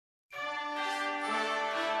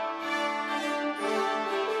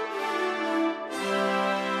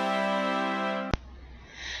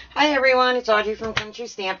everyone, it's Audrey from Country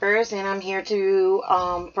Stampers, and I'm here to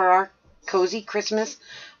for our Cozy Christmas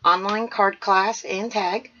online card class and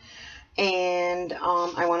tag. And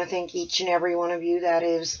I want to thank each and every one of you that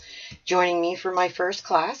is joining me for my first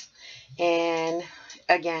class. And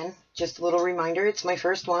again, just a little reminder, it's my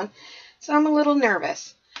first one, so I'm a little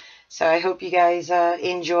nervous. So I hope you guys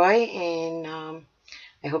enjoy, and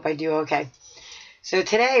I hope I do okay. So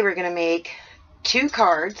today we're going to make 2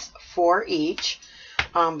 cards, 4 each.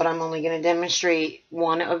 But I'm only going to demonstrate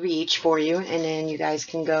one of each for you, and then you guys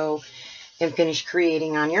can go and finish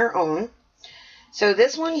creating on your own. So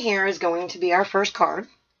this one here is going to be our first card,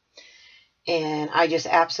 and I just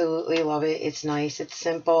absolutely love it. It's nice, it's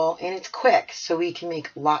simple, and it's quick, so we can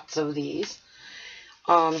make lots of these.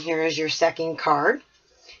 Here is your second card,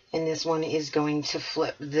 and this one is going to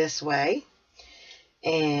flip this way,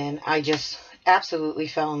 and I just absolutely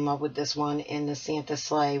fell in love with this one in the Santa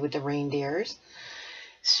sleigh with the reindeers.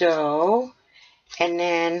 So, and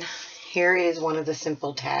then here is one of the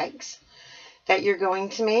simple tags that you're going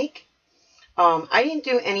to make. I didn't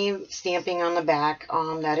do any stamping on the back.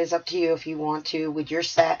 That is up to you if you want to. With your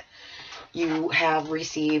set, you have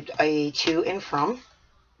received a to and from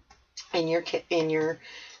in your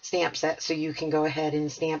stamp set, so you can go ahead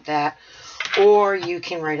and stamp that, or you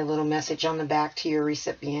can write a little message on the back to your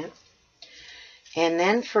recipient. And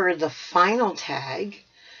then for the final tag,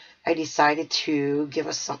 I decided to give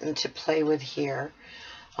us something to play with here.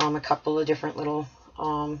 A couple of different little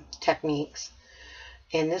techniques.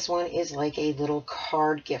 And this one is like a little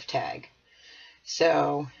card gift tag.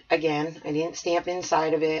 So again, I didn't stamp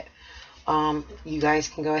inside of it. You guys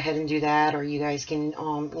can go ahead and do that, or you guys can,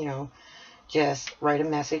 you know, just write a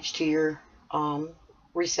message to your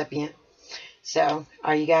recipient. So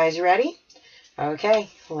are you guys ready? Okay,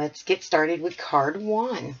 let's get started with card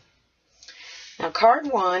 1. Now, card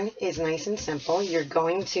 1 is nice and simple. You're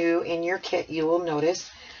going to, in your kit, you will notice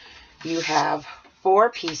you have 4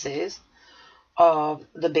 pieces of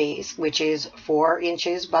the base, which is 4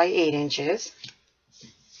 inches by 8 inches.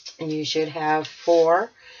 And you should have 4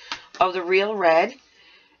 of the real red,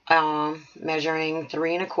 measuring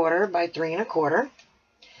 3 1/4 by 3 1/4.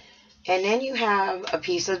 And then you have a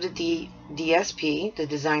piece of the DSP, the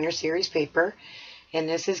Designer Series paper, and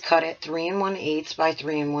this is cut at 3 1/8 by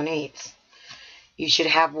 3 1/8. You should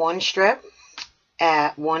have 1 strip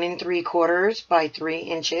at 1 3/4 by 3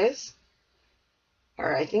 inches.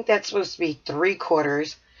 Or I think that's supposed to be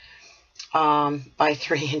 3/4 by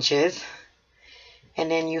 3 inches.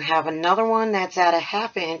 And then you have another one that's at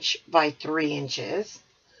 1/2 inch by 3 inches.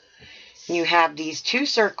 And you have these 2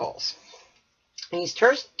 circles. And these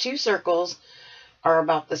 2 circles are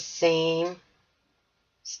about the same.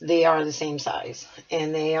 They are the same size.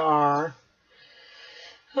 And they are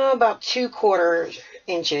about 2/4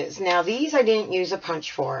 inches. Now these I didn't use a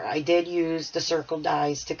punch for. I did use the circle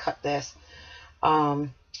dies to cut this.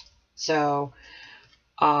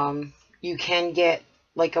 You can get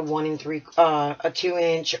like a 2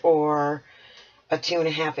 inch or a 2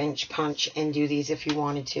 1/2 inch punch and do these if you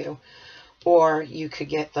wanted to, or you could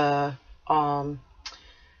get the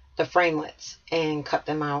framelits and cut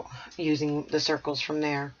them out using the circles from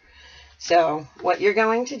there. So what you're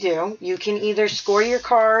going to do, you can either score your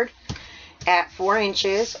card at 4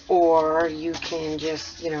 inches, or you can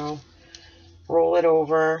just, you know, roll it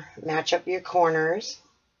over, match up your corners,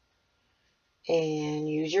 and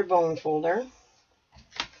use your bone folder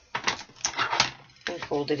and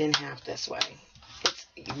fold it in half this way. It's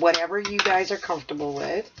whatever you guys are comfortable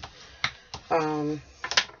with. I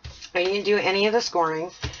didn't do any of the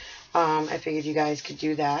scoring. I figured you guys could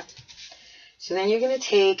do that. So then you're going to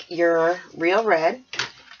take your real red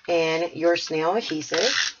and your snail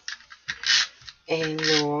adhesive, and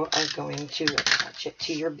you are going to attach it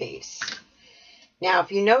to your base. Now,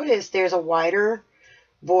 if you notice, there's a wider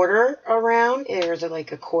border around. There's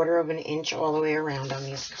like 1/4 inch all the way around on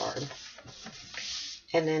this card.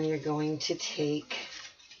 And then you're going to take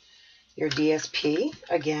your DSP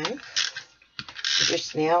again, with your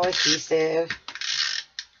snail adhesive,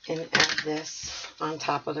 and add this on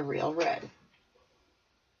top of the real red.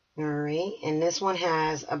 Alright, and this one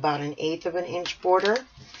has about 1/8 inch border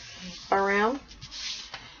around.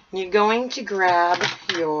 You're going to grab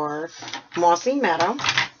your Mossy Meadow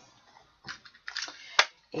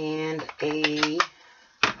and a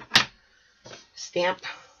stamp,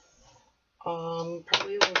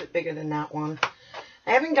 probably a little bit bigger than that one.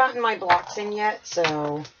 I haven't gotten my blocks in yet,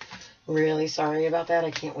 so I'm really sorry about that.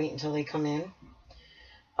 I can't wait until they come in.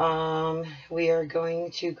 We are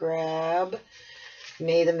going to grab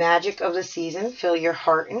May the Magic of the Season Fill Your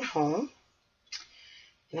Heart and Home.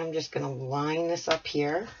 And I'm just going to line this up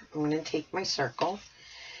here. I'm going to take my circle.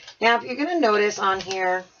 Now, if you're going to notice on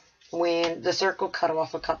here, when the circle cut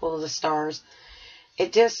off a couple of the stars,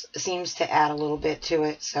 it just seems to add a little bit to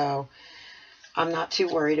it, so I'm not too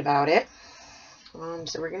worried about it.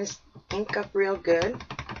 So we're going to ink up real good.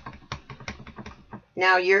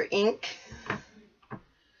 Now, your ink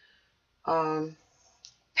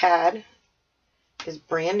pad is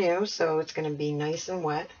brand new, so it's going to be nice and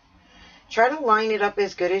wet. Try to line it up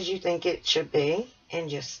as good as you think it should be,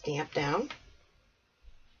 and just stamp down.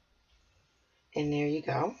 And there you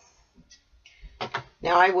go.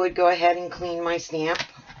 Now I would go ahead and clean my stamp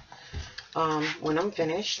when I'm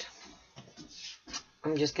finished.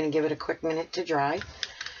 I'm just going to give it a quick minute to dry.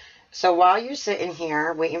 So while you're sitting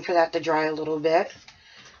here waiting for that to dry a little bit,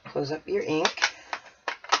 close up your ink.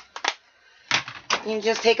 You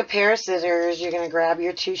just take a pair of scissors. You're going to grab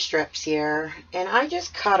your 2 strips here. And I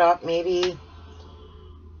just cut up maybe,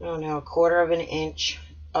 I don't know, 1/4 of an inch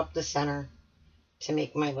up the center to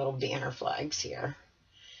make my little banner flags here.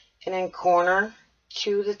 And then corner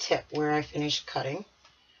to the tip where I finished cutting.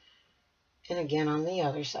 And again on the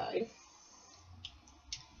other side.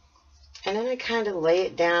 And then I kind of lay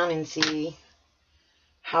it down and see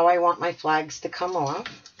how I want my flags to come off.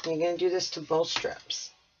 And you're going to do this to both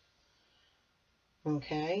strips.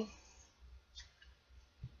 Okay.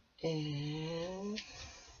 And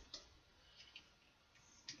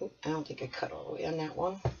I don't think I cut all the way on that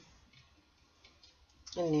one.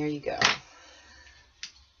 And there you go.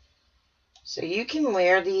 So you can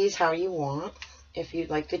layer these how you want if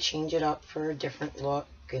you'd like to change it up for a different look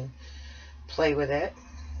and play with it.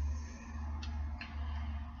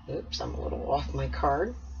 Oops, I'm a little off my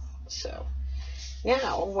card. So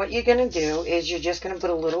now what you're going to do is you're just going to put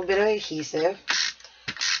a little bit of adhesive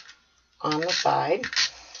on the side.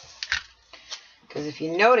 Because if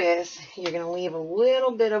you notice, you're going to leave a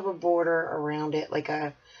little bit of a border around it, like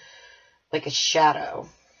a shadow.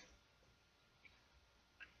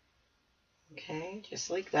 Okay, just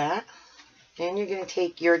like that. And you're going to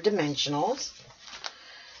take your dimensionals.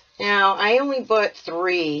 Now, I only put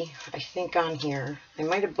 3, I think, on here. I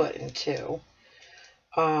might have put in 2.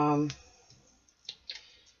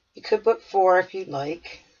 You could put 4 if you'd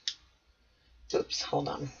like. Oops, hold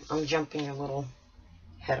on. I'm jumping a little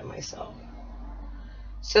ahead of myself.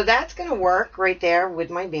 So that's going to work right there with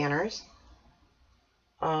my banners.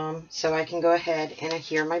 So I can go ahead and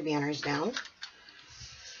adhere my banners down.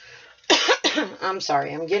 I'm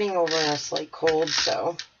sorry, I'm getting over a slight cold,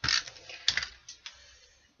 so.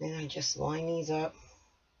 And I just line these up.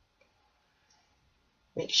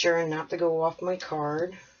 Make sure not to go off my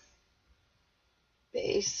card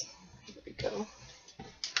base. Here we go.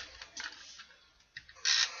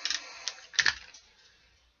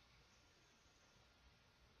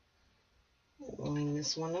 Line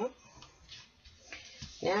this one up.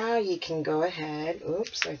 Now you can go ahead.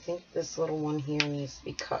 Oops, I think this little one here needs to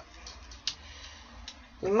be cut.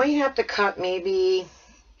 You might have to cut maybe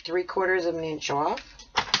 3/4 of an inch off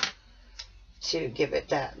to give it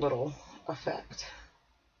that little effect.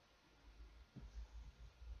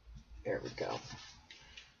 There we go.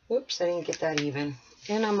 Oops, I didn't get that even.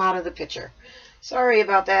 And I'm out of the picture. Sorry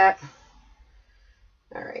about that.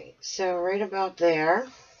 Alright, so right about there.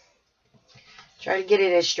 Try to get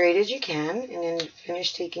it as straight as you can, and then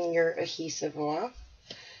finish taking your adhesive off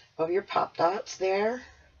of your pop dots there.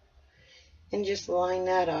 And just line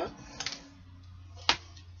that up.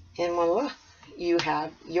 And voila, you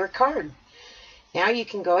have your card. Now you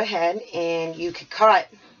can go ahead and you could cut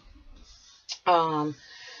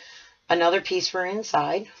another piece for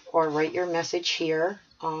inside, or write your message here,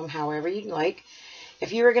 however you'd like.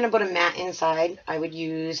 If you were going to put a mat inside, I would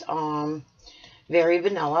use Very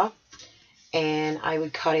Vanilla, and I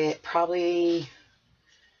would cut it probably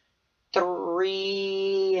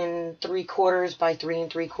 3 3/4 by 3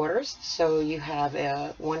 3/4, so you have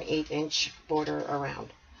a 1/8 inch border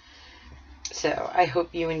around. So I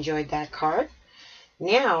hope you enjoyed that card.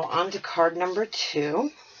 Now on to card number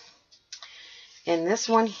 2. And this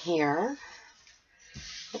one here,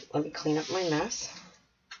 let me clean up my mess.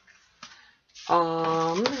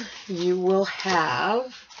 You will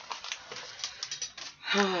have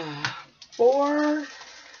 4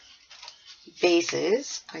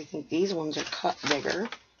 bases. I think these ones are cut bigger.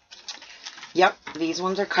 Yep, these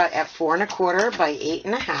ones are cut at 4 1/4 by 8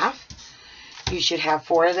 1/2. You should have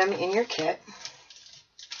 4 of them in your kit.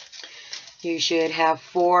 You should have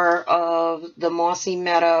 4 of the Mossy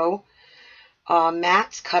Meadow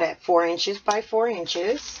mats cut at 4 inches by 4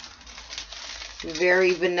 inches.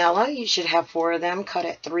 Very Vanilla, you should have 4 of them cut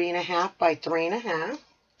at 3 1/2 by 3 1/2.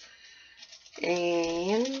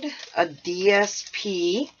 And a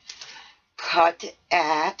DSP cut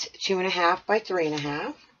at 2 1/2 by 3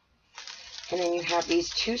 1/2. And then you have these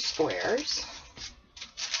two squares.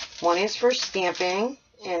 One is for stamping,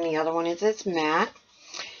 and the other one is it's matte.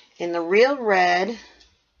 And the real red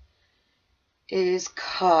is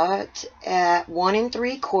cut at 1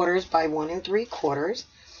 3/4 by 1 3/4.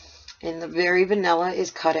 And the Very Vanilla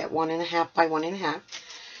is cut at 1 1/2 by 1 1/2.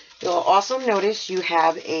 You'll also notice you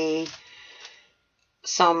have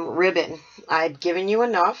some ribbon. I've given you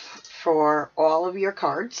enough for all of your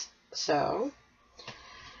cards. So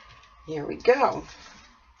here we go.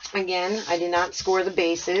 Again, I did not score the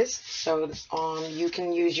bases, so you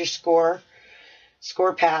can use your score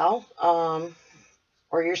pal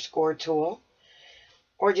or your score tool,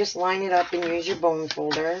 or just line it up and use your bone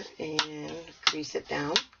folder and crease it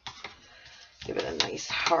down. Give it a nice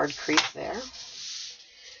hard crease there.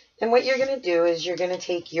 Then what you're going to do is you're going to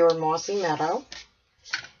take your Mossy Meadow,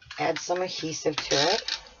 add some adhesive to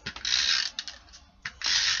it.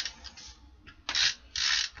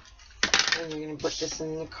 And you're going to put this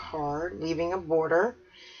in the card, leaving a border,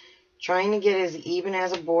 trying to get as even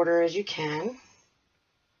as a border as you can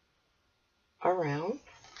around.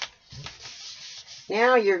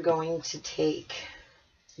 Now you're going to take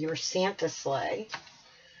your Santa sleigh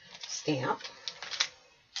stamp,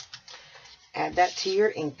 add that to your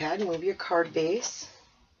ink pad, move your card base.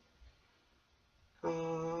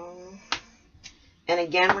 And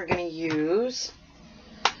again, we're going to use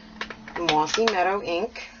Mossy Meadow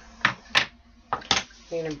ink.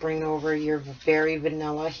 You're going to bring over your Very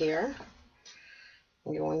Vanilla here.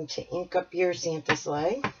 I'm going to ink up your Santa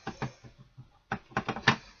sleigh.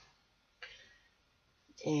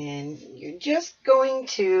 And you're just going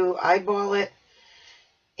to eyeball it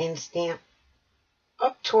and stamp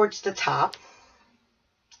up towards the top.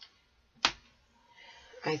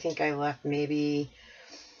 I think I left maybe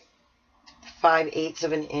 5/8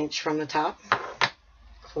 of an inch from the top.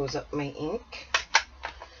 Close up my ink.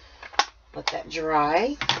 Let that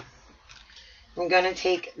dry. I'm going to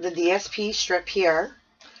take the DSP strip here,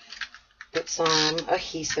 put some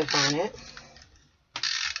adhesive on it,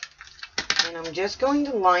 and I'm just going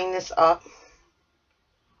to line this up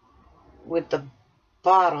with the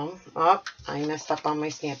bottom. Oh, I messed up on my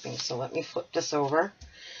stamping, so let me flip this over.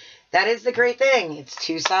 That is the great thing. It's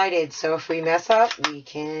two-sided, so if we mess up, we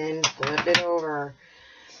can flip it over.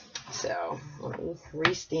 So let me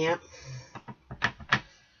re-stamp.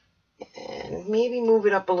 And maybe move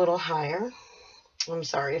it up a little higher. I'm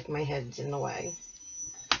sorry if my head's in the way.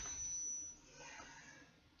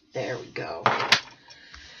 There we go.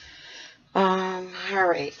 All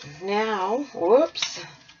right. Now, whoops.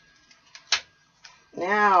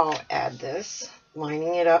 Now add this,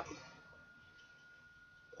 lining it up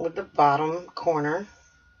with the bottom corner.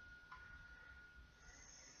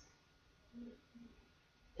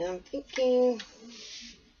 And I'm thinking,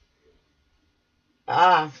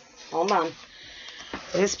 hold on.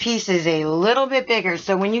 This piece is a little bit bigger.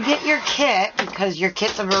 So when you get your kit, because your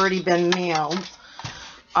kits have already been mailed,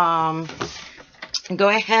 go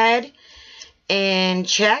ahead and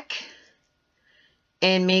check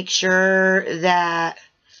and make sure that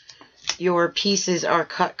your pieces are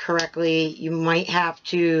cut correctly. You might have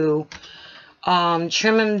to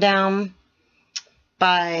trim them down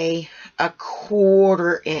by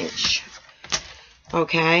 1/4 inch.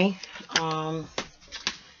 Okay?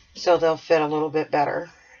 So they'll fit a little bit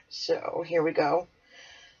better. So here we go.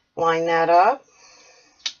 Line that up.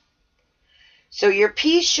 So your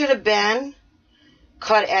piece should have been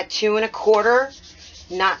cut at 2 1/4,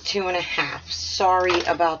 not 2 1/2. Sorry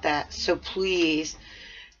about that. So please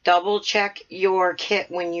double check your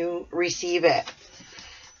kit when you receive it.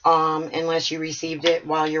 Unless you received it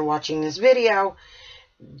while you're watching this video,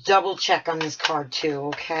 double check on this card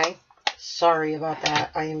too, okay? Sorry about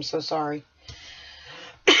that. I am so sorry.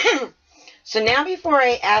 So now before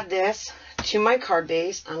I add this to my card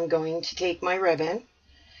base, I'm going to take my ribbon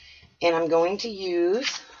and I'm going to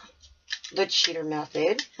use the cheater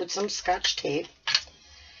method with some Scotch tape.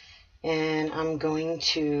 And I'm going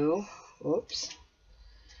to, oops.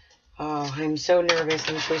 Oh, I'm so nervous.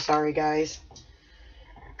 I'm so sorry, guys.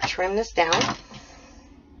 Trim this down.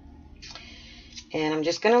 And I'm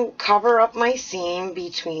just going to cover up my seam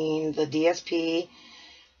between the DSP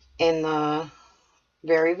and the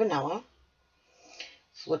Very Vanilla.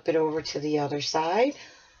 Flip it over to the other side.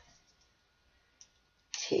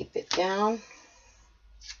 Tape it down.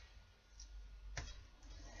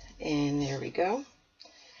 And there we go.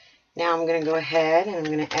 Now I'm going to go ahead and I'm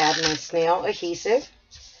going to add my snail adhesive.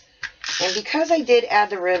 And because I did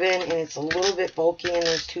add the ribbon and it's a little bit bulky in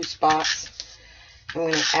those two spots, I'm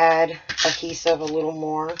going to add adhesive a little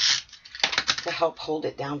more to help hold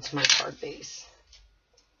it down to my card base.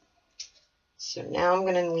 So now I'm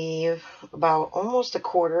going to leave about almost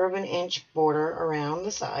 1/4 of an inch border around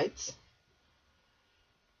the sides.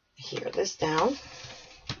 Adhere this down.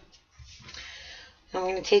 I'm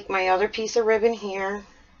going to take my other piece of ribbon here.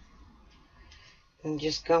 I'm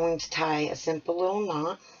just going to tie a simple little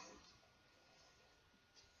knot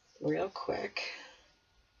real quick.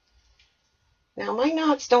 Now my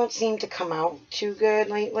knots don't seem to come out too good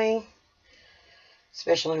lately,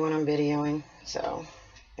 especially when I'm videoing. So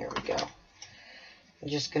there we go. I'm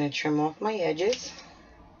just going to trim off my edges.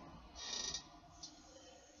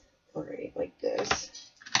 Right, like this.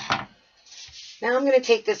 Now I'm going to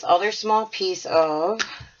take this other small piece of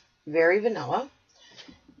Very Vanilla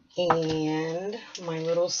and my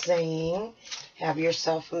little saying, have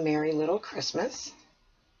yourself a merry little Christmas.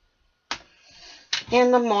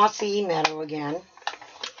 And the Mossy Meadow again.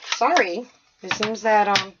 Sorry, it seems that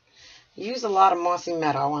I use a lot of Mossy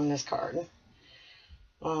Meadow on this card.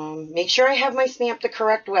 Make sure I have my stamp the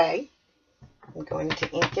correct way. I'm going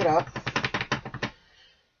to ink it up.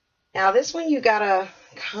 Now this one you gotta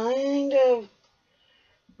kind of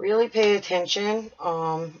really pay attention.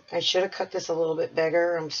 I should have cut this a little bit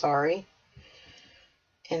bigger. I'm sorry.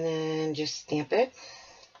 And then just stamp it.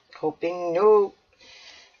 Hoping, no.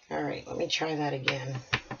 Alright, let me try that again.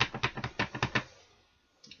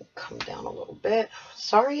 Come down a little bit.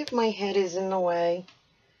 Sorry if my head is in the way.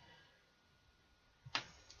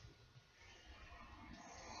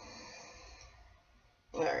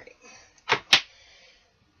 Alright.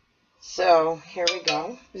 So, here we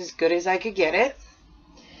go. As good as I could get it.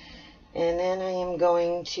 And then I am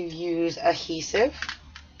going to use adhesive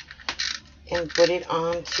and put it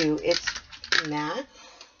onto its mat,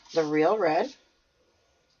 the Real Red.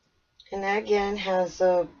 And that again has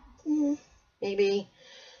a maybe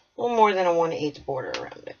a little more than a 1/8 border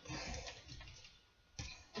around it.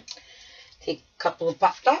 Take a couple of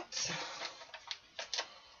pop dots.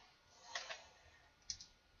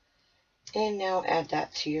 And now add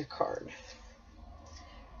that to your card.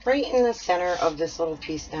 Right in the center of this little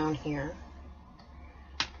piece down here.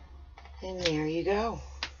 And there you go.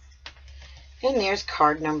 And there's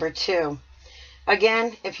card number 2.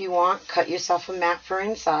 Again, if you want, cut yourself a mat for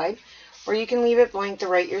inside, or you can leave it blank to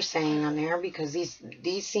write your saying on there, because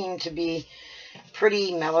these seem to be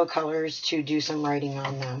pretty mellow colors to do some writing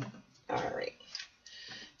on them. Alright.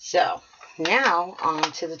 So, now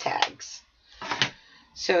on to the tags.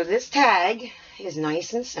 So this tag is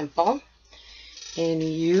nice and simple, and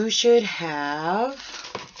you should have,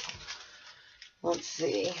 let's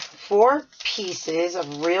see, 4 pieces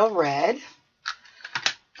of Real Red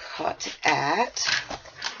cut at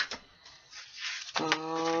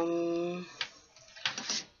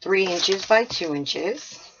 3 inches by 2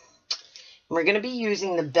 inches. We're going to be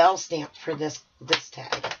using the bell stamp for this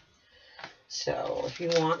tag. So if you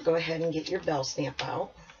want, go ahead and get your bell stamp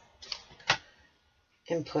out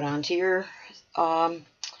and put onto your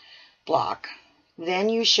block. Then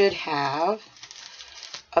you should have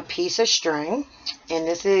a piece of string, and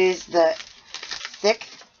this is the thick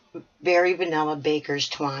Very Vanilla Baker's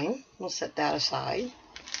Twine. We'll set that aside.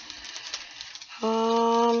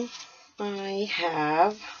 I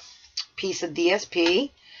have a piece of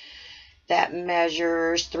DSP that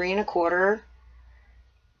measures 3 3/4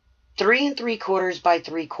 by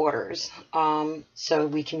 3/4, so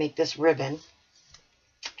we can make this ribbon.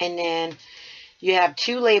 And then you have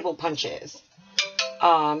 2 label punches.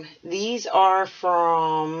 These are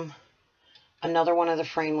from another one of the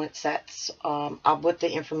framelit sets. I'll put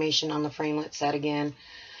the information on the framelit set again.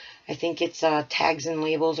 I think it's Tags and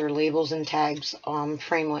Labels, or Labels and Tags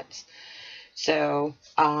framelits. So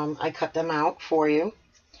I cut them out for you.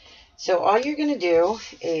 So all you're going to do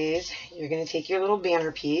is you're going to take your little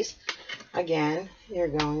banner piece. Again, you're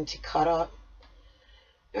going to cut up,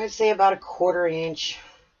 I would say about 1/4 inch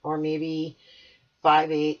or maybe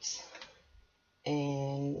 5/8,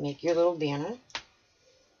 and make your little banner.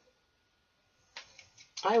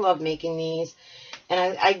 I love making these,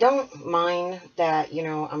 and I don't mind that, you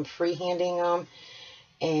know, I'm freehanding them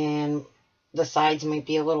and the sides might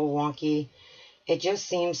be a little wonky. It just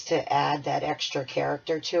seems to add that extra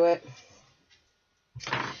character to it.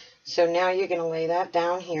 So now you're going to lay that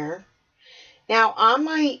down here. Now on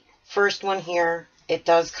my first one here, it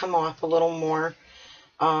does come off a little more.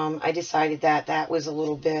 I decided that that was a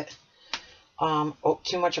little bit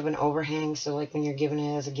too much of an overhang, so like when you're giving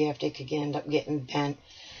it as a gift, it could end up getting bent.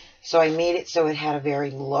 So I made it so it had a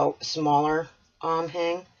very smaller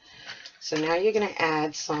hang. So now you're going to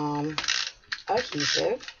add some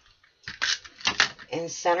adhesive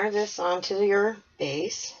and center this onto your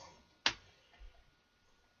base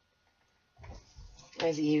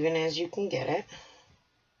as even as you can get it.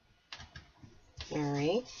 All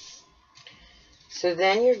right. So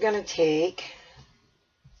then you're going to take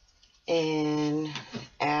and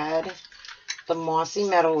add the Mossy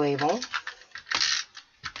Meadow label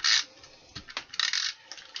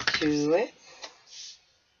to it.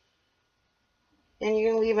 And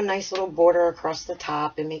you're going to leave a nice little border across the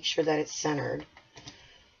top and make sure that it's centered.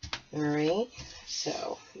 All right.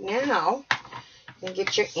 So now you can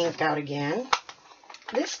get your ink out again.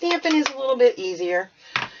 This stamping is a little bit easier.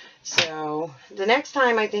 So the next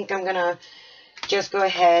time I think I'm going to just go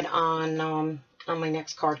ahead on my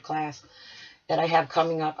next card class that I have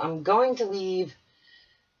coming up. I'm going to leave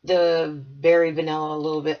the Berry Vanilla a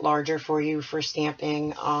little bit larger for you for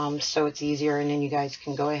stamping, so it's easier, and then you guys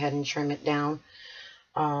can go ahead and trim it down.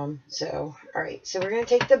 All right, so we're going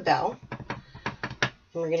to take the bell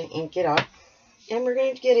and we're going to ink it up, and we're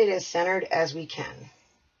going to get it as centered as we can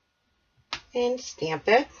and stamp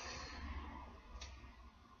it.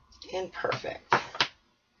 And perfect.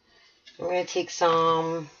 We're going to take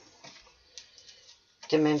some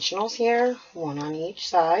dimensionals here, one on each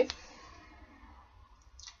side,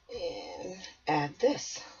 and add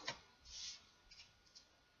this.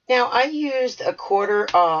 Now I used a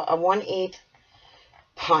 1/8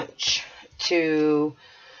 punch to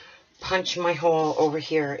punch my hole over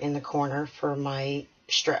here in the corner for my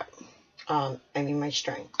strip. My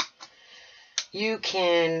string. You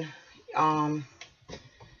can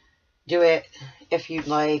do it if you'd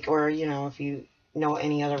like, or if you know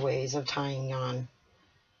any other ways of tying on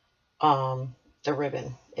the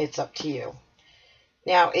ribbon. It's up to you.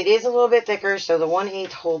 Now it is a little bit thicker, so the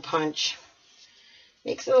 1/8 hole punch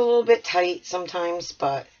makes it a little bit tight sometimes,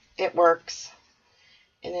 but it works.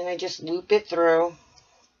 And then I just loop it through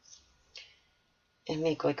and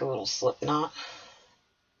make like a little slip knot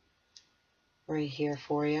right here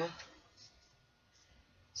for you.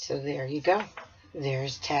 So there you go.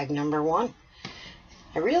 There's tag number 1.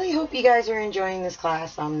 I really hope you guys are enjoying this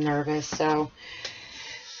class. I'm nervous. So,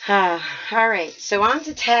 all right. So on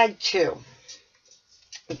to tag 2.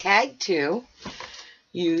 In tag 2,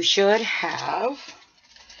 you should have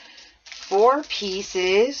 4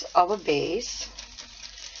 pieces of a base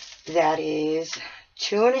that is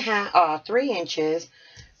 3 inches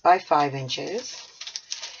by 5 inches.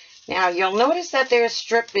 Now you'll notice that their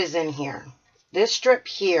strip is in here. This strip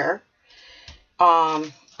here,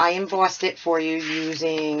 I embossed it for you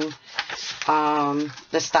using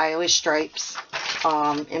the Stylish Stripes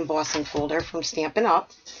embossing folder from Stampin'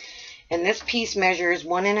 Up. And this piece measures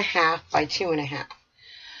 1.5 by 2.5.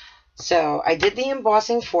 So I did the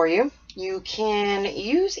embossing for you. You can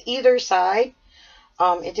use either side.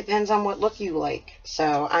 It depends on what look you like.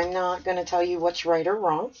 So I'm not going to tell you what's right or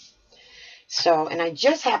wrong. So, and I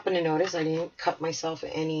just happened to notice I didn't cut myself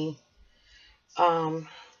any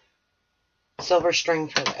silver string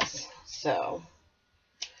for this. So,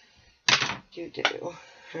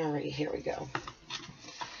 all right, here we go.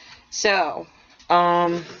 So,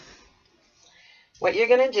 what you're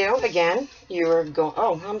going to do, again,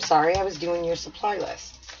 I'm sorry, I was doing your supply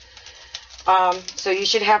list. So you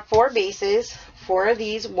should have 4 bases, 4 of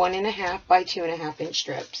these 1.5 by 2.5 inch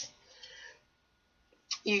strips.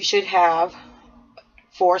 You should have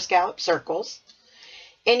 4 scallop circles,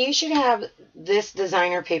 and you should have this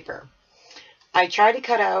designer paper. I tried to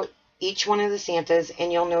cut out each one of the Santas,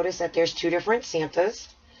 and you'll notice that there's 2 different Santas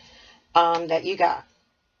that you got.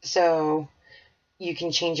 So you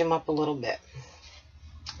can change them up a little bit.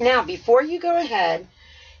 Now, before you go ahead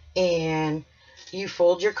and you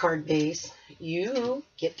fold your card base, you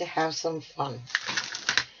get to have some fun.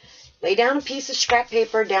 Lay down a piece of scrap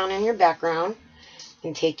paper down in your background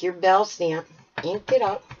and take your bell stamp, ink it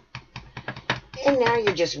up, and now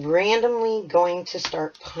you're just randomly going to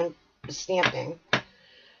start stamping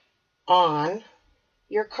on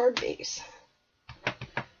your card base.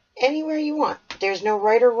 Anywhere you want. There's no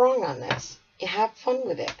right or wrong on this. You have fun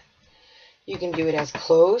with it. You can do it as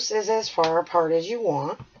close as far apart as you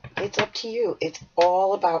want. It's up to you. It's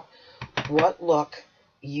all about what look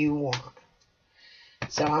you want.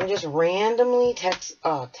 So I'm just randomly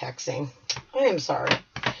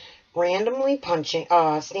randomly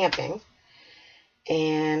stamping.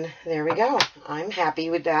 And there we go. I'm happy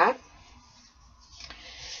with that.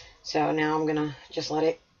 So now I'm going to just let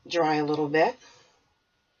it dry a little bit.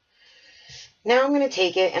 Now I'm going to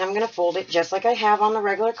take it and I'm going to fold it just like I have on the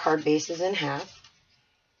regular card bases in half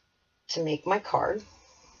to make my card.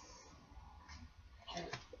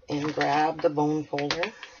 And grab the bone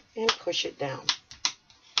folder and push it down.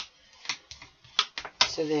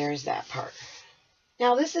 So there's that part.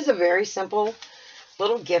 Now this is a very simple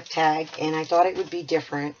little gift tag, and I thought it would be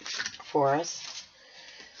different for us.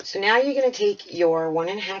 So now you're going to take your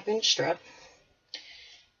 1.5 inch strip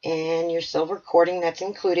and your silver cording that's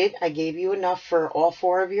included. I gave you enough for all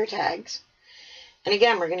 4 of your tags. And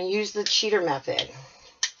again, we're going to use the cheater method.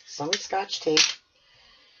 Some Scotch tape.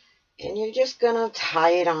 And you're just going to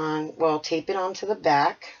tie it on, well, tape it onto the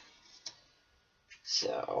back.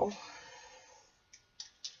 So,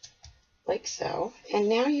 like so. And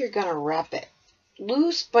now you're going to wrap it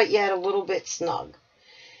loose, but yet a little bit snug.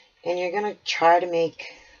 And you're going to try to make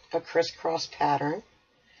a crisscross pattern.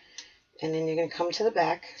 And then you're going to come to the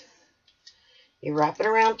back. You wrap it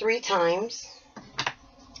around 3 times.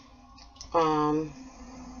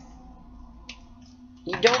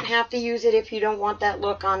 You don't have to use it if you don't want that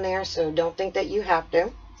look on there, so don't think that you have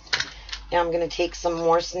to. Now I'm going to take some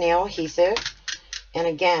more snail adhesive. And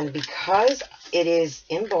again, because it is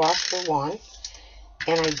embossed for one,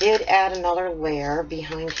 and I did add another layer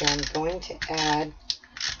behind here, I'm going to add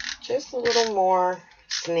just a little more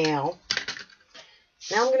snail.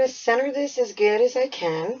 Now I'm going to center this as good as I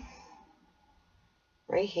can,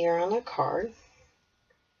 right here on the card.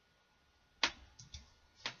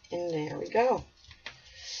 And there we go.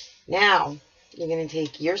 Now, you're going to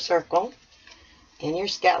take your circle and your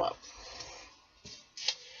scallop.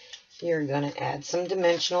 You're going to add some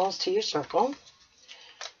dimensionals to your circle.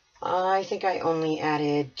 I think I only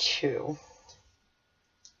added 2.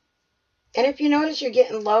 And if you notice you're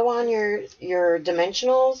getting low on your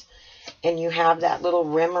dimensionals and you have that little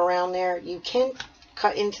rim around there, you can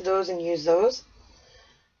cut into those and use those.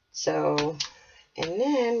 So, and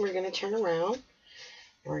then we're going to turn around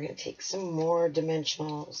and we're going to take some more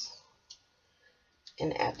dimensionals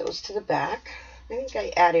and add those to the back. I think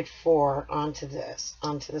I added 4 onto this,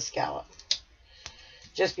 onto the scallop,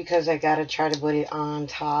 just because I got to try to put it on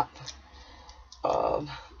top of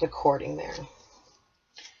the cording there.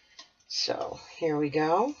 So here we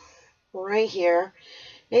go, right here,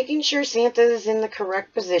 making sure Santa is in the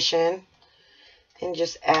correct position, and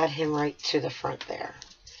just add him right to the front there.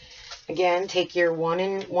 Again, take your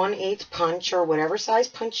 1 1/8 punch or whatever size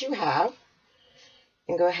punch you have,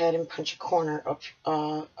 and go ahead and punch a corner up,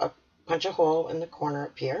 punch a hole in the corner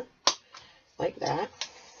up here, like that.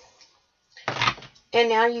 And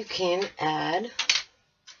now you can add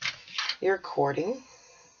your cording,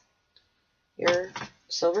 your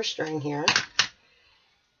silver string here,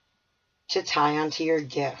 to tie onto your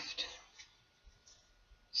gift.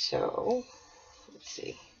 So, let's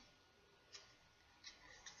see.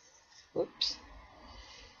 Whoops.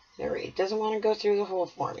 There it doesn't want to go through the hole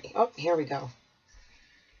for me. Oh, here we go.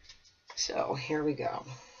 So, here we go.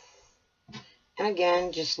 And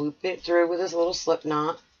again, just loop it through with this little slip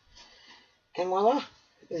knot. And voila,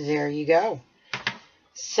 there you go.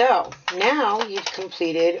 So, now you've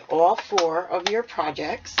completed all 4 of your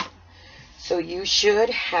projects. So you should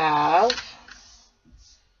have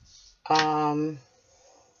 5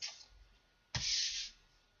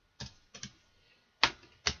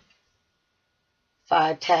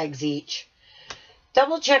 tags each.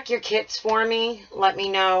 Double check your kits for me. Let me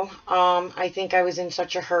know. I think I was in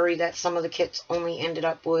such a hurry that some of the kits only ended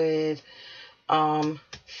up with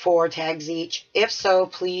 4 tags each. If so,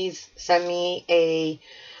 please send me a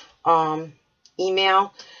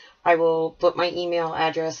email. I will put my email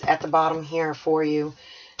address at the bottom here for you,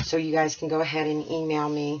 so you guys can go ahead and email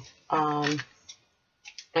me. I'm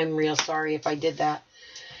real sorry if I did that.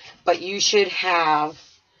 But you should have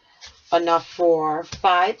enough for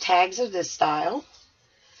 5 tags of this style,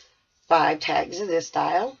 5 tags of this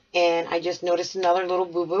style, and I just noticed another little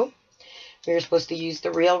boo-boo. You're supposed to use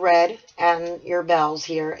the real red and your bells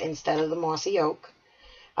here instead of the mossy oak.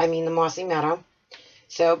 I mean the mossy meadow.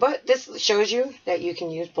 So, but this shows you that you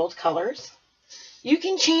can use both colors. You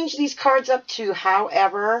can change these cards up to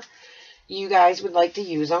however you guys would like to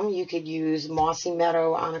use them. You could use mossy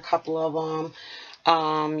meadow on a couple of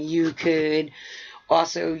them. You could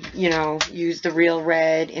also, you know, use the real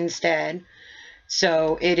red instead.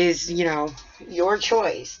 So it is, you know, your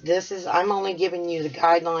choice. This is, I'm only giving you the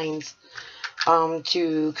guidelines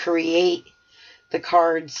to create the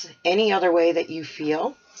cards any other way that you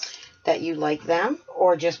feel that you like them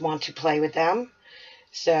or just want to play with them.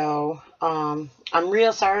 So I'm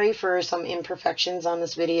real sorry for some imperfections on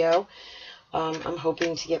this video. I'm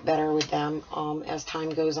hoping to get better with them as time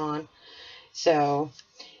goes on. So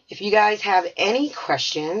if you guys have any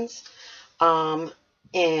questions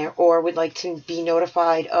or would like to be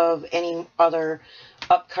notified of any other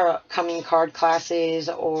upcoming card classes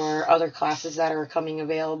or other classes that are coming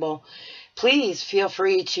available, please feel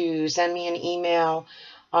free to send me an email,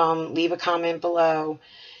 leave a comment below.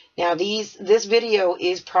 Now this video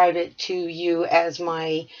is private to you as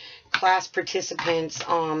my class participants.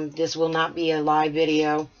 This will not be a live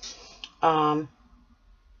video.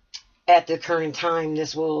 at the current time.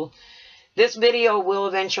 This video will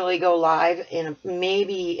eventually go live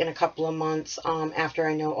maybe in a couple of months, after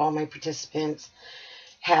I know all my participants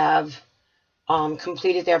have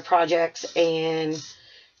completed their projects, and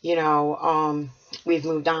we've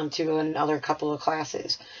moved on to another couple of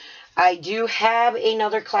classes. I do have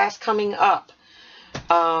another class coming up.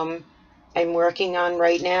 I'm working on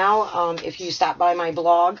right now. If you stop by my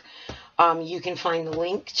blog, you can find the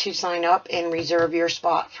link to sign up and reserve your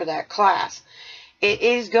spot for that class. It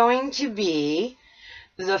is going to be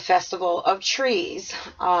the Festival of Trees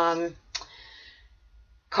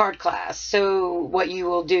card class. So what you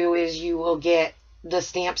will do is you will get the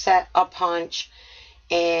stamp set, a punch,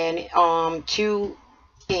 and 2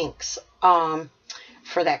 inks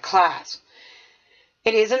for that class.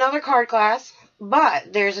 It is another card class,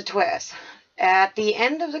 but there's a twist. At the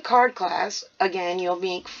end of the card class, again, you'll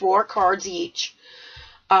make 4 cards each.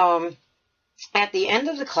 At the end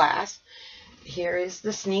of the class, here is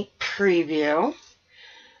the sneak preview,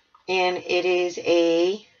 and it is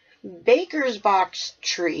a baker's box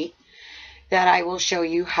tree that I will show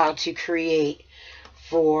you how to create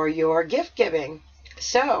for your gift giving.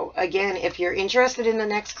 So again, if you're interested in the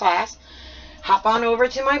next class, hop on over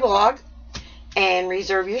to my blog and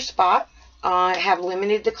reserve your spot. I have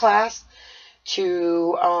limited the class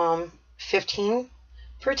to 15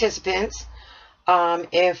 participants.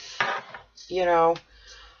 If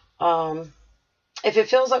it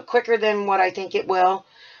fills up quicker than what I think it will,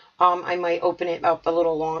 I might open it up a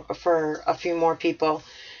little longer for a few more people.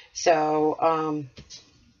 So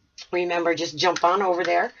remember, just jump on over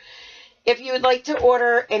there. If you would like to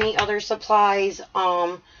order any other supplies,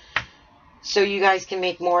 so you guys can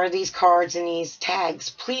make more of these cards and these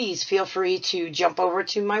tags, please feel free to jump over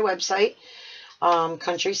to my website,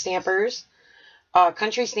 Country Stampers,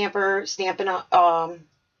 Country Stamper,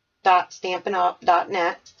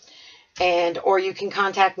 .stampinup.net, or you can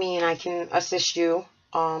contact me and I can assist you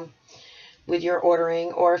with your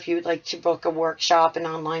ordering, or if you would like to book a workshop, an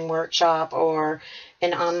online workshop, or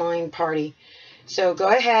an online party. So go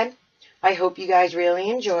ahead. I hope you guys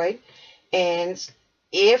really enjoyed, and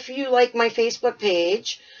if you like my Facebook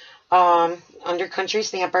page, under Country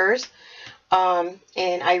Stampers, and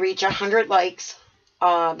I reach 100 likes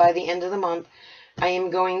by the end of the month, I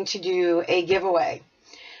am going to do a giveaway.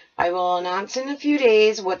 I will announce in a few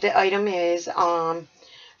days what the item is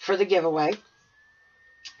for the giveaway.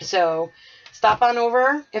 So stop on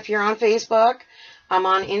over if you're on Facebook. I'm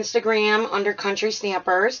on Instagram under Country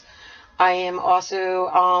Stampers. I am also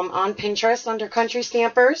on Pinterest under Country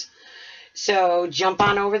Stampers. So jump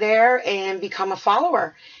on over there and become a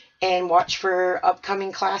follower and watch for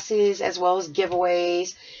upcoming classes as well as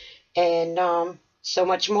giveaways and so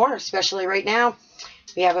much more. Especially right now,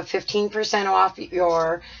 we have a 15% off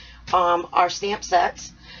our stamp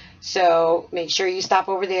sets. So make sure you stop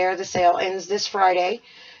over there. The sale ends this Friday.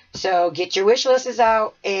 So get your wish lists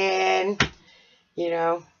out and,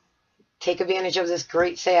 take advantage of this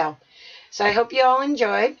great sale. So I hope you all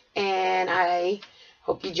enjoyed, and I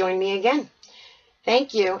hope you join me again.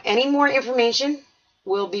 Thank you. Any more information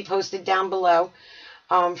will be posted down below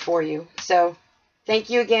for you. So thank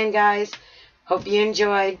you again, guys. Hope you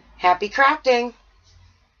enjoyed. Happy crafting.